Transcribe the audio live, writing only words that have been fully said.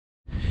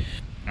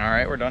All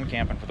right, we're done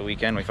camping for the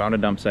weekend. We found a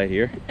dump site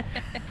here.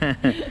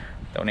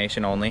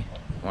 Donation only.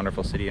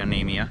 Wonderful city of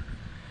Nemea.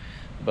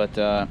 But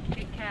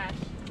Good cash.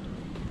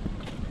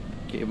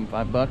 gave them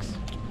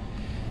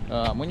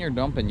 $5. When you're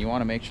dumping, you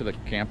want to make sure the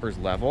camper's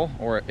level,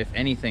 or if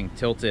anything,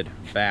 tilted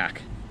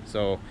back.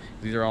 So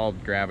these are all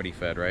gravity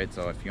fed, right?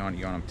 So if you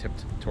want them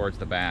tipped towards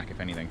the back,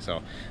 if anything.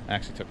 So I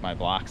actually took my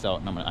blocks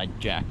out and I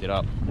jacked it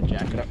up. I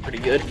jacked it up pretty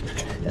good,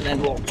 and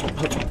then we'll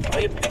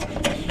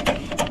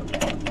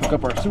hook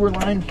up our sewer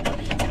line.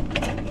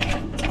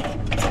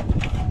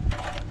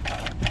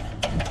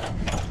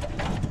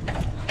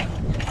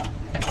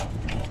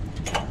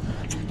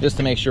 Just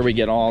to make sure we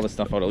get all the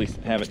stuff out, at least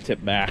have it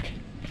tipped back.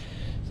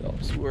 So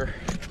sewer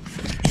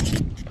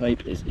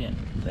pipe is in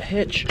the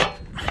hitch.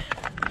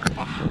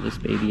 Pull this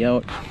baby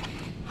out.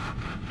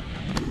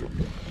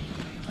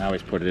 I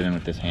always put it in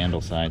with this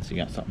handle side so you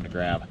got something to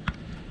grab.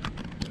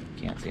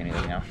 Can't see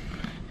anything now.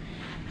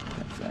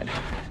 That side.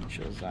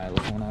 Show the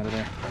xylophone out of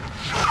there.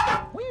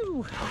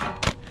 Woo!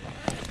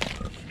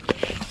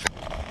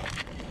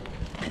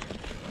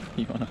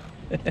 You wanna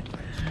take the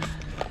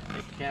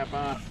cap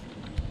off?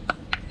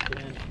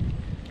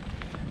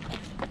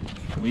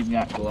 We've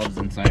got gloves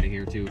inside of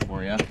here too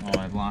for you. Oh,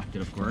 I've locked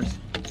it, of course.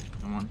 I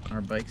don't want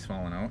our bikes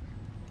falling out.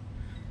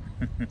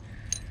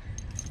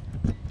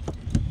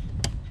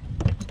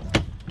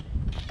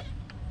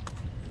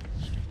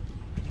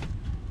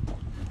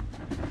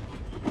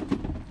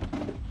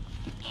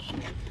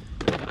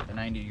 The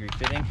 90-degree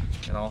fitting.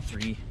 Got all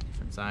three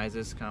different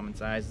sizes, common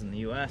sizes in the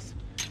US.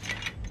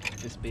 Pick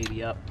this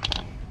baby up.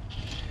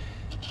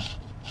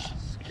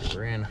 Screw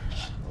her in a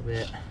little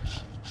bit.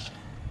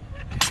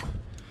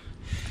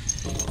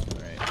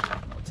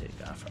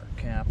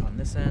 Cap on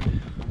this end.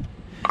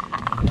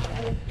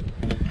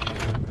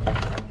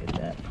 Get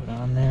that put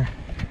on there.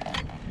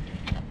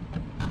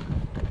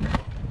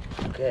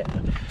 Okay,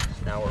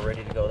 so now we're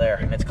ready to go there,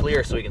 and it's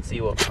clear so we can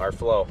see what our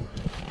flow.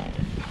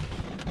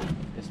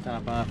 This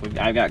top off.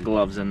 I've got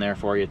gloves in there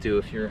for you too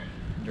if you're a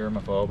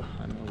germaphobe.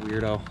 I'm a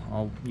weirdo.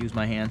 I'll use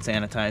my hand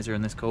sanitizer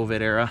in this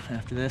COVID era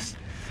after this.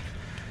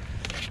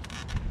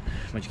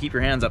 But you keep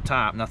your hands up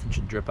top, nothing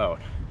should drip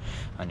out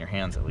on your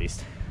hands at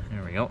least.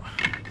 There we go.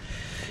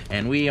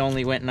 And we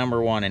only went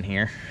 #1 in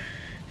here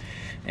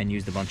and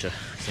used a bunch of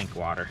sink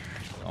water.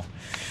 So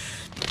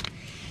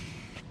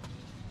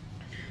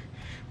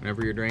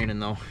whenever you're draining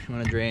though, you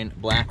want to drain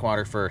black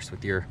water first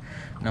with your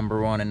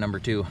 #1 and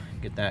 #2.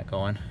 Get that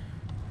going.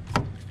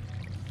 You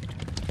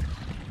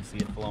see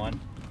it flowing.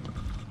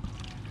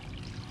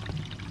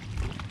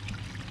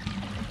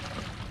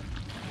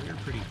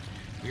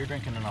 We're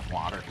drinking enough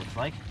water, it looks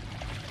like.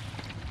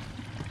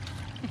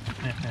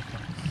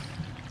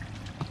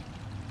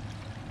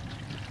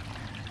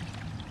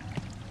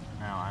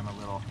 Now I'm a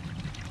little,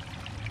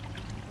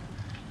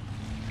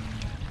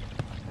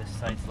 this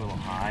site's a little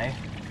high,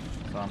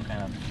 so I'm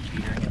kind of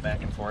teetering it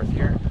back and forth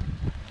here.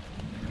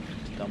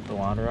 Just dump the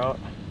water out.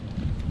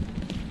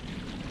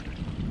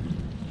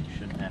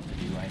 Shouldn't have to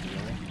do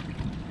ideally.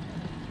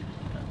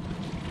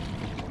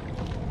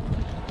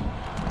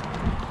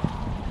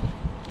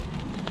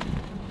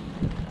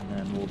 And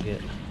then we'll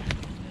get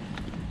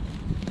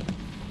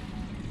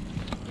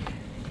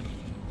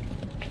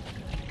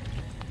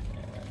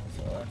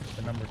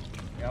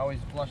we always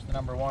flush the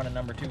 #1 and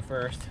 #2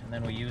 first, and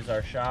then we use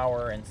our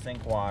shower and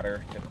sink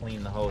water to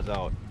clean the hose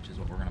out, which is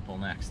what we're going to pull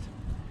next.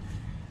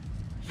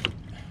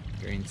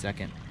 Drain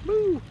second.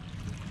 Woo!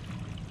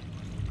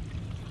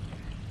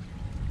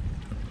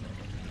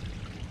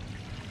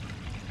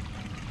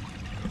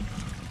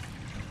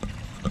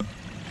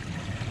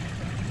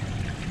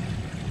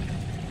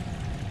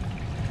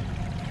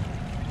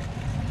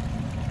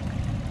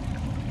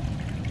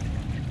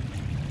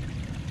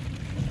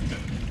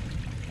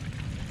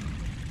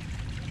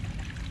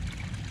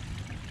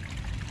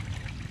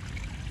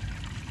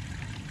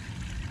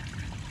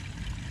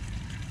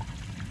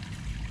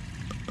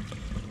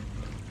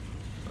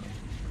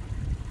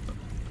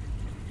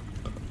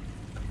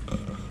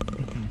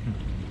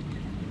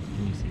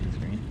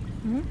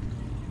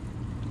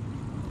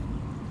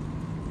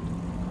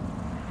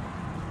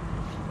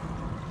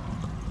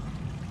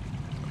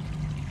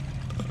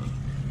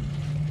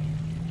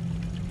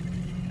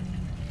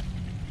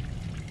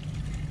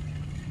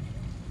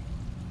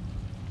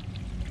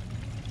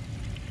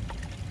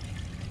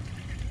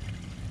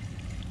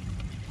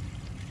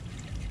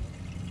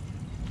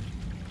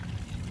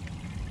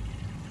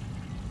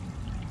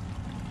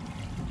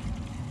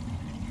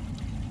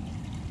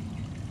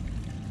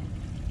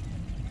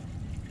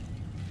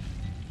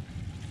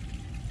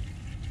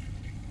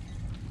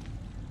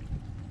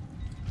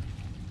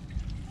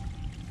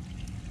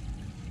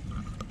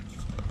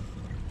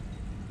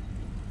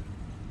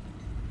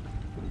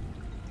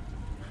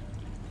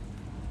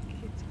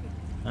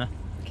 Huh?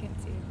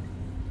 Can't see it.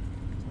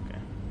 Okay.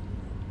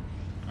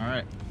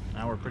 Alright,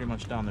 now we're pretty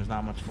much done. There's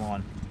not much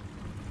flowing.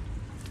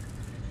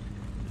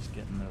 Just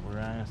getting the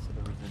rest of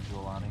the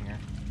residual out of here.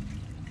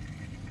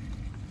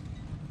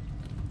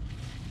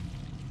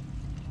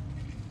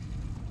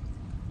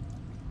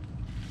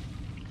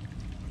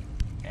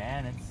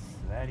 and it's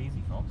that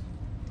easy, folks.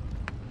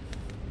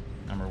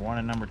 Number 1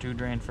 and number 2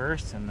 drain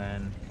first, and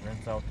then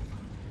rinse out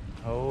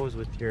the hose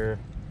with your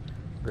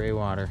gray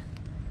water.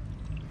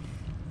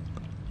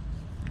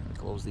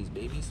 Close these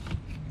babies.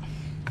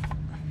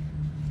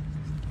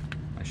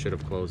 I should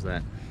have closed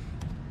that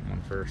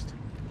one first.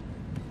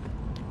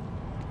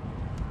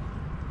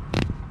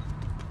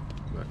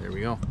 But there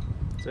we go.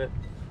 That's it.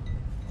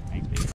 Thanks, baby.